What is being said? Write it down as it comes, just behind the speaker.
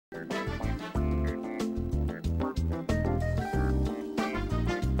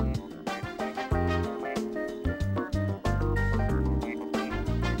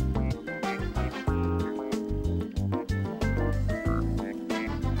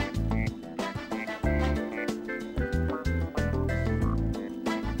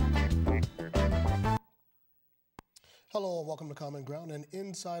Hello and welcome to Common Ground, an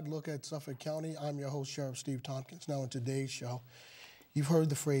inside look at Suffolk County. I'm your host, Sheriff Steve Tompkins. Now in today's show, you've heard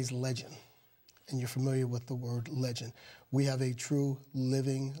the phrase legend, and you're familiar with the word legend. We have a true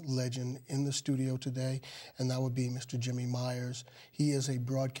living legend in the studio today, and that would be Mr. Jimmy Myers. He is a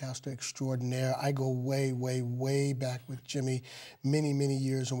broadcaster extraordinaire. I go way, way, way back with Jimmy many, many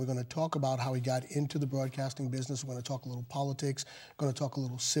years, and we're going to talk about how he got into the broadcasting business. We're going to talk a little politics, we're going to talk a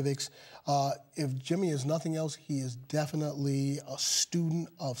little civics. If Jimmy is nothing else, he is definitely a student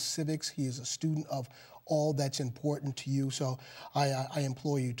of civics. He is a student of all that's important to you. So I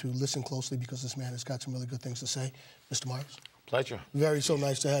implore you to listen closely because this man has got some really good things to say. Mr. Myers. Pleasure. Very so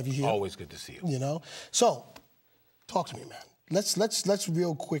nice to have you here. Always good to see you. You know? So, talk to me, man. Let's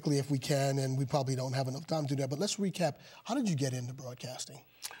real quickly, if we can, and we probably don't have enough time to do that, but let's recap. How did you get into broadcasting?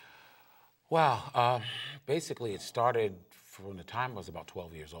 Well, basically it started from the time I was about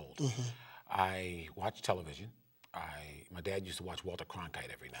 12 years old. Mm-hmm. I watched television. My dad used to watch Walter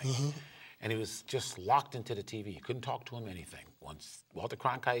Cronkite every night. Mm-hmm. And he was just locked into the TV. You couldn't talk to him anything. Once Walter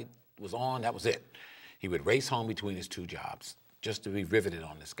Cronkite was on, that was it. He would race home between his two jobs just to be riveted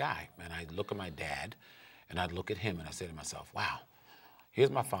on this guy. And I'd look at my dad, and I'd look at him, and I'd say to myself, wow,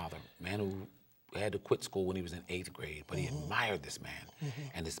 here's my father, man who had to quit school when he was in 8th grade, but he admired this man. Mm-hmm.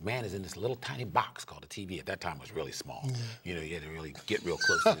 And this man is in this little tiny box called a TV. At that time, it was really small. Mm-hmm. You know, you had to really get real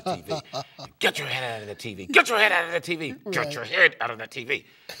close to the TV. Get your head out of the TV. Get your head out of the TV. Get your head out of the TV.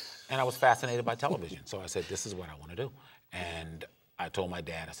 And I was fascinated by television. So I said, this is what I want to do. And I told my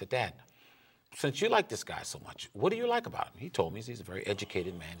dad, I said, Dad, since you like this guy so much, what do you like about him? He told me he's a very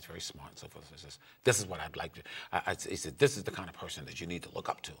educated man, he's very smart and so forth. He says, this is what I'd like to, he said, this is the kind of person that you need to look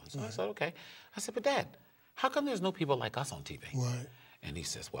up to. And so I said, okay. I said, but Dad, how come there's no people like us on TV? Right. And he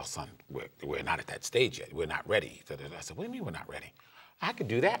says, well, son, we're not at that stage yet. We're not ready. I said, what do you mean we're not ready? I could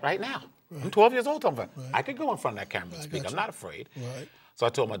do that right now. Right. I'm 12 years old. Right. I could go in front of that camera and speak. I'm not afraid. Right. So I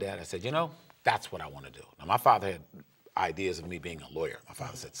told my dad, I said, you know, that's what I want to do. Now, my father had ideas of me being a lawyer. My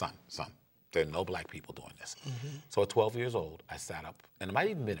father said, son, there are no black people doing this. Mm-hmm. So at 12 years old, I sat up, and it might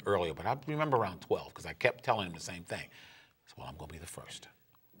even been earlier, but I remember around 12, because I kept telling him the same thing. I said, well, I'm going to be the first.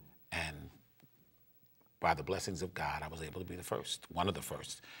 And by the blessings of God, I was able to be the first, one of the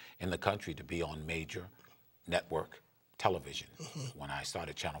first in the country to be on major network television when I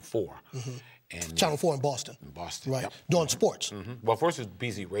started Channel 4. Mm-hmm. And Channel 4 in Boston. In Boston, right. Yep. Doing sports. Mm-hmm. Well, first it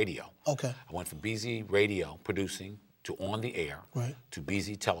was BZ Radio. Okay. I went from BZ Radio producing to on the air to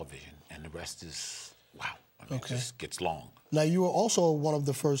BZ Television, and the rest is, wow, I mean, it just gets long. Now, you were also one of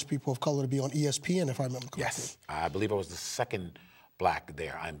the first people of color to be on ESPN, if I remember correctly. Yes, I believe I was the second black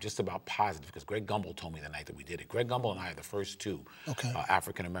there. I'm just about positive because Greg Gumbel told me the night that we did it. Greg Gumbel and I are the first two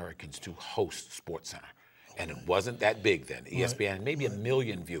African Americans to host SportsCenter. And it wasn't that big then. ESPN had maybe 1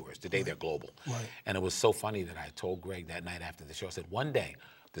 million viewers. Today they're global. Right. And it was so funny that I told Greg that night after the show, I said, one day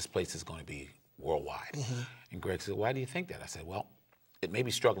this place is going to be worldwide. Mm-hmm. And Greg said, why do you think that? I said, well, it may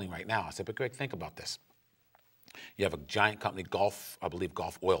be struggling right now. I said, but Greg, think about this. You have a giant company, Gulf, I believe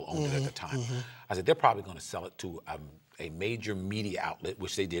Gulf Oil owned it at the time. Mm-hmm. I said, they're probably going to sell it to a major media outlet,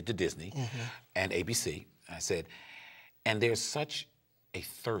 which they did to Disney and ABC. I said, and there's such a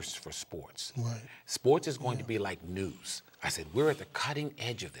thirst for sports. Right. Sports is going to be like news. I said, we're at the cutting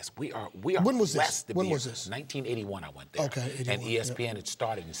edge of this. We are When was blessed this? to When be was here. this? 1981 I went there. Okay, 81, and ESPN had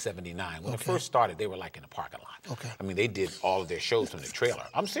started in 79. When it first started, they were like in a parking lot. Okay. I mean, they did all of their shows from the trailer.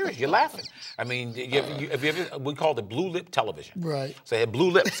 I'm serious, you're laughing. I mean, have you ever, we called it blue lip television. Right. So they had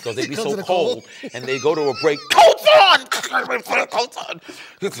blue lips because they'd be so cold, and they go to a break, coats on! Coats on!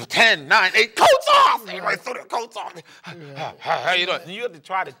 It's 10, 9, 8, coats off! Everybody threw their coats on. How you doing? And you had to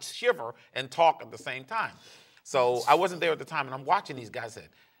try to shiver and talk at the same time. So I wasn't there at the time, and I'm watching these guys.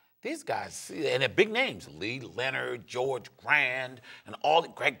 These guys, and they're big names: Lee Leonard, George Grand, and all.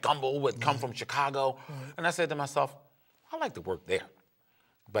 Greg Gumbel would come from Chicago, and I said to myself, "I'd like to work there."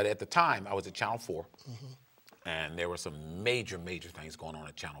 But at the time, I was at Channel 4, and there were some major things going on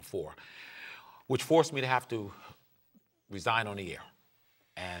at Channel 4, which forced me to have to resign on the air.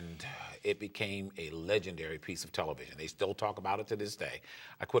 And it became a legendary piece of television. They still talk about it to this day.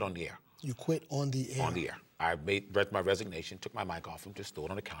 I quit on the air. You quit on the air? On the air. I read my resignation, took my mic off, and just threw it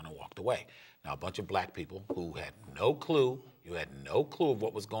on the counter and walked away. Now, a bunch of black people who had no clue, you had no clue of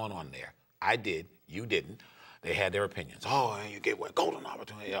what was going on there. I did, you didn't. They had their opinions. Oh, you get a golden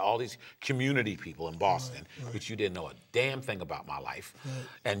opportunity. All these community people in Boston, which you didn't know a damn thing about my life,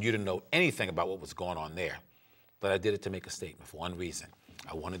 and you didn't know anything about what was going on there. But I did it to make a statement for one reason.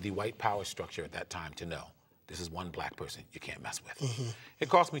 I wanted the white power structure at that time to know this is one black person you can't mess with. It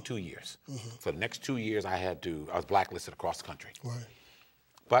cost me 2 years. For the next 2 years, I was blacklisted across the country.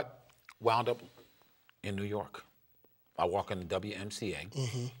 But wound up in New York. I walk in the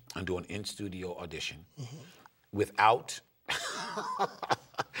WMCA and do an in-studio audition without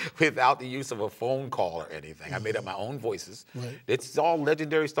without the use of a phone call or anything. I made up my own voices. Right. It's all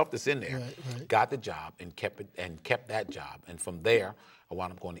legendary stuff that's in there. Right. Got the job and kept that job. And from there, I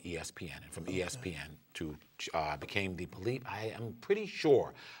wound up going to ESPN. And from ESPN to became I am pretty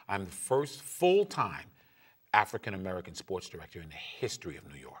sure I'm the first full-time African-American sports director in the history of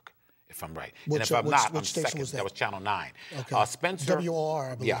New York, if I'm right. And if I'm not, I'm second. Was that? That was Channel 9. Okay. Spencer.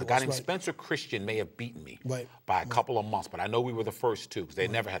 WOR, I believe. Yeah, a guy named right. Spencer Christian may have beaten me Right. by a couple of months, but I know we were the first two because they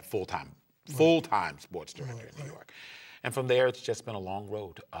never had full-time sports director in New York. And from there, it's just been a long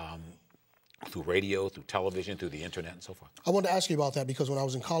road. Through radio, through television, through the internet, and so forth. I wanted to ask you about that because when I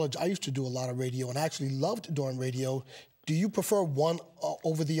was in college, I used to do a lot of radio, and I actually loved doing radio. Do you prefer one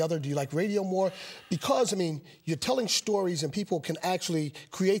over the other? Do you like radio more? Because, I mean, you're telling stories, and people can actually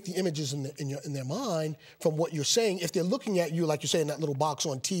create the images in their mind from what you're saying. If they're looking at you, like you say, in that little box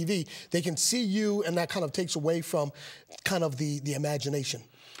on TV, they can see you, and that kind of takes away from kind of the imagination.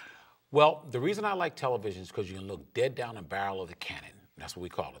 Well, the reason I like television is because you can look dead down the barrel of the cannon. That's what we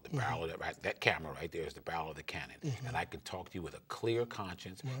call it, the barrel of that camera right there is the barrel of the cannon. And I can talk to you with a clear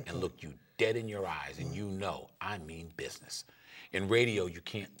conscience and look you dead in your eyes, and you know I mean business. In radio, you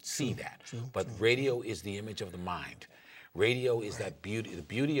can't see that, but radio is the image of the mind. Radio is that beauty. The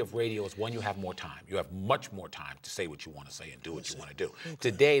beauty of radio is, one, you have more time. You have much more time to say what you want to say and do what you want to do.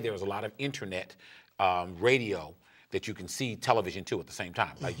 Today, there's a lot of internet radio that you can see television too at the same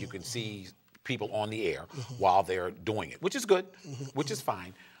time. Like you can see people on the air while they're doing it, which is good, which is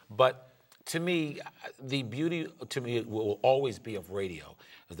fine. But to me, the beauty will always be of radio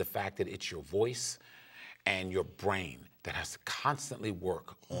is the fact that it's your voice and your brain that has to constantly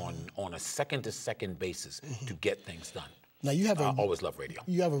work on a second-to-second basis to get things done. Now you have I always love radio.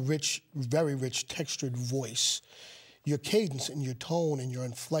 You have a rich, very rich textured voice. Your cadence and your tone and your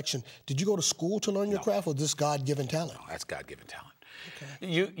inflection. Did you go to school to learn your craft, or this God-given talent? No, that's God-given talent.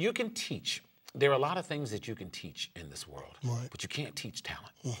 Okay. You can teach. There are a lot of things that you can teach in this world, but you can't teach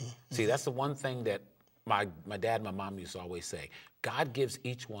talent. See, that's the one thing that my dad and my mom used to always say. God gives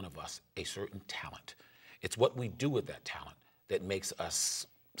each one of us a certain talent. It's what we do with that talent that makes us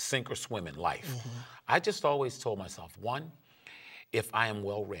sink or swim in life. I just always told myself, one, if I am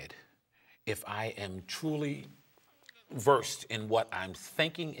well-read, if I am truly versed in what I'm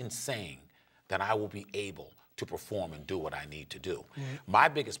thinking and saying, then I will be able to perform and do what I need to do. My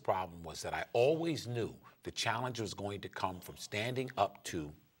biggest problem was that I always knew the challenge was going to come from standing up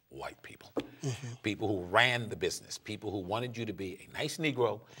to white people, people who ran the business, people who wanted you to be a nice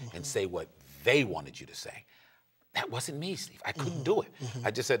Negro and say what they wanted you to say. That wasn't me, Steve. I couldn't do it. I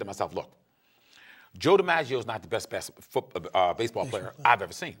just said to myself, look, Joe DiMaggio is not the best baseball player I've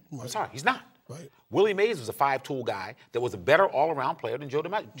ever seen. I'm sorry, he's not. Willie Mays was a five-tool guy that was a better all-around player than Joe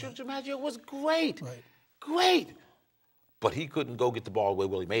DiMaggio. Joe DiMaggio was great. Great. But he couldn't go get the ball the way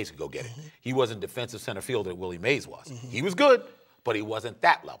Willie Mays could go get it. He wasn't defensive center fielder that Willie Mays was. He was good, but he wasn't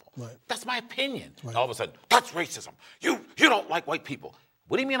that level. That's my opinion. All of a sudden, that's racism. You don't like white people.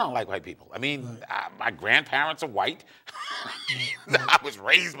 What do you mean I don't like white people? I mean, my grandparents are white. I was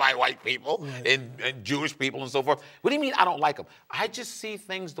raised by white people and Jewish people and so forth. What do you mean I don't like them? I just see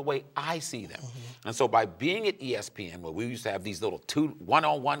things the way I see them. And so by being at ESPN, where we used to have these little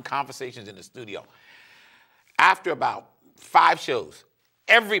one-on-one conversations in the studio, after about 5 shows,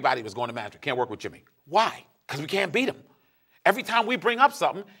 everybody was going to management. Can't work with Jimmy. Why? Because we can't beat him. Every time we bring up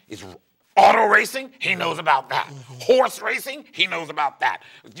something, it's auto racing, he knows about that. Horse racing, he knows about that.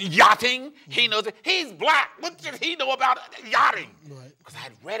 Yachting, he knows it. He's black. What does he know about yachting? Because I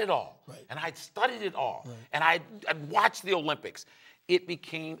had read it all, and I'd studied it all, and I'd watched the Olympics. It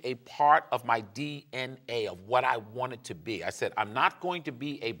became a part of my DNA of what I wanted to be. I said, I'm not going to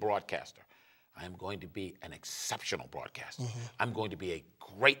be a broadcaster. I am going to be an exceptional broadcaster. I'm going to be a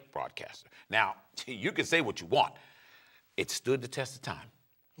great broadcaster. Now, you can say what you want. It stood the test of time.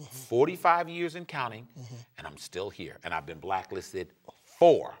 45 years and counting, and I'm still here. And I've been blacklisted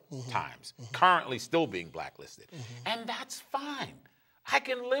 4 times, currently still being blacklisted. And that's fine. I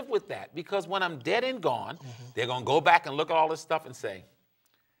can live with that because when I'm dead and gone, they're going to go back and look at all this stuff and say,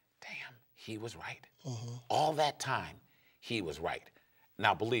 damn, he was right. All that time, he was right.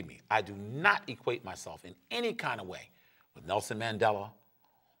 Now, believe me, I do not equate myself in any kind of way with Nelson Mandela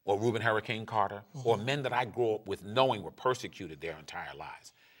or Reuben Hurricane Carter or men that I grew up with knowing were persecuted their entire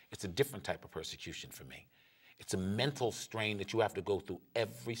lives. It's a different type of persecution for me. It's a mental strain that you have to go through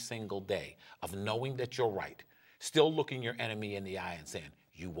every single day of knowing that you're right, still looking your enemy in the eye and saying,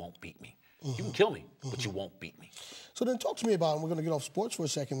 you won't beat me. You can kill me, but you won't beat me. So then talk to me about, and we're going to get off sports for a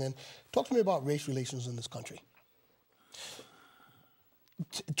second then, talk to me about race relations in this country.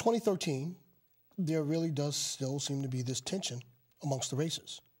 2013, there really does still seem to be this tension amongst the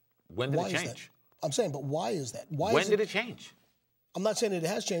races. When did Why it is that? change? I'm saying, but why is that? Why When is did it change? I'm not saying that it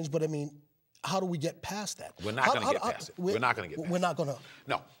has changed, but I mean, how do we get past that? We're not going to get past it. We're not going to get past it. We're not going to.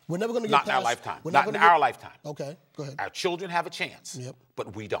 No. We're never going to get not past in our lifetime. We're Not in our lifetime. Okay, go ahead. Our children have a chance, Yep.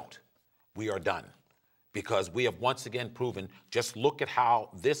 but we don't. We are done. Because we have once again proven, just look at how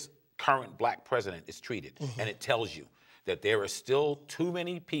this current black president is treated, and it tells you that there are still too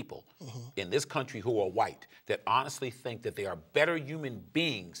many people in this country who are white that honestly think that they are better human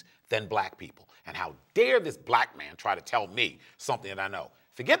beings than black people. And how dare this black man try to tell me something that I know.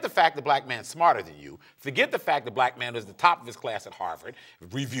 Forget the fact the black man's smarter than you. Forget the fact the black man was the top of his class at Harvard,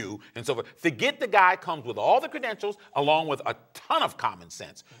 review, and so forth. Forget the guy comes with all the credentials along with a ton of common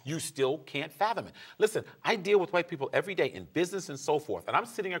sense. You still can't fathom it. Listen, I deal with white people every day in business and so forth, and I'm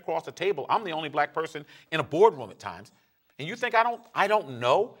sitting across the table. I'm the only black person in a boardroom at times. And you think I don't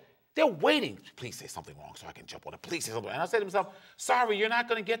know? They're waiting. Please say something wrong so I can jump on it. Please say something. And I say to myself, sorry, you're not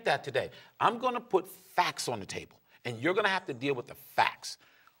going to get that today. I'm going to put facts on the table. And you're going to have to deal with the facts.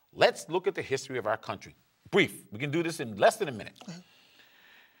 Let's look at the history of our country. Brief. We can do this in less than a minute.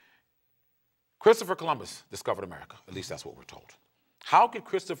 Christopher Columbus discovered America. At least that's what we're told. How could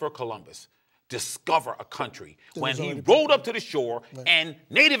Christopher Columbus discover a country when he rolled up to the shore and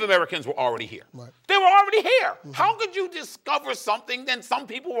Native Americans were already here? They were already here. How could you discover something then some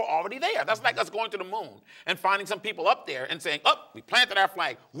people were already there? That's like us going to the moon and finding some people up there and saying, oh, we planted our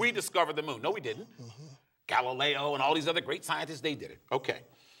flag. We discovered the moon. No, we didn't. Galileo and all these other great scientists, they did it. Okay.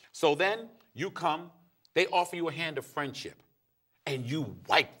 So then you come, they offer you a hand of friendship, and you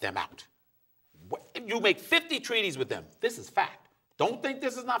wipe them out. You make 50 treaties with them. This is fact. Don't think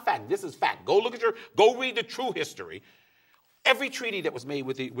this is not fact. This is fact. Go read the true history. Every treaty that was made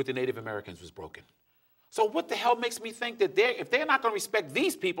with the Native Americans was broken. So what the hell makes me think that if they're not going to respect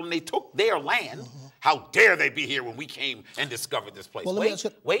these people and they took their land, how dare they be here when we came and discovered this place? Well, wait.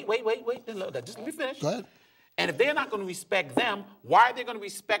 Just let me finish. Go ahead. And if they're not going to respect them, why are they going to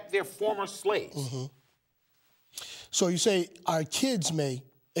respect their former slaves? So you say our kids may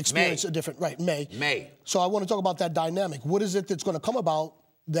experience a different, right, may. So I want to talk about that dynamic. What is it that's going to come about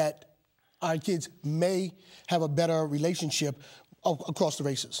that our kids may have a better relationship across the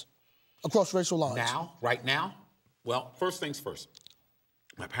races, across racial lines? Right now? Well, first things first.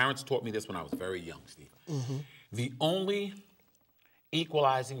 My parents taught me this when I was very young, Steve. The only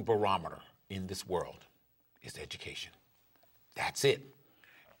equalizing barometer in this world is education. That's it.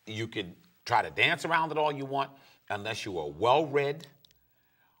 You can try to dance around it all you want unless you are well-read,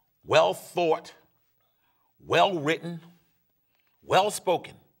 well-thought, well-written,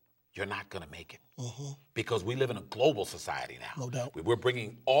 well-spoken. You're not going to make it because we live in a global society now. No doubt. We're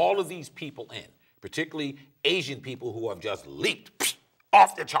bringing all of these people in, particularly Asian people who have just leaped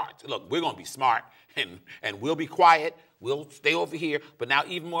off the charts. Look, we're going to be smart and we'll be quiet. We'll stay over here. But now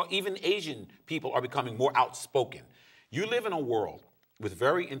even Asian people are becoming more outspoken. You live in a world with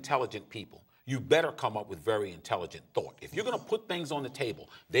very intelligent people. You better come up with very intelligent thought. If you're going to put things on the table,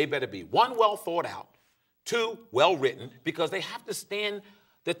 they better be, one, well thought out, two, well written, because they have to stand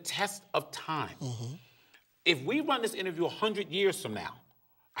the test of time. If we run this interview 100 years from now,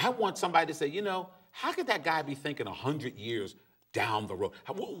 I want somebody to say, you know, how could that guy be thinking 100 years down the road?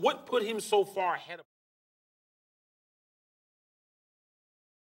 What put him so far ahead of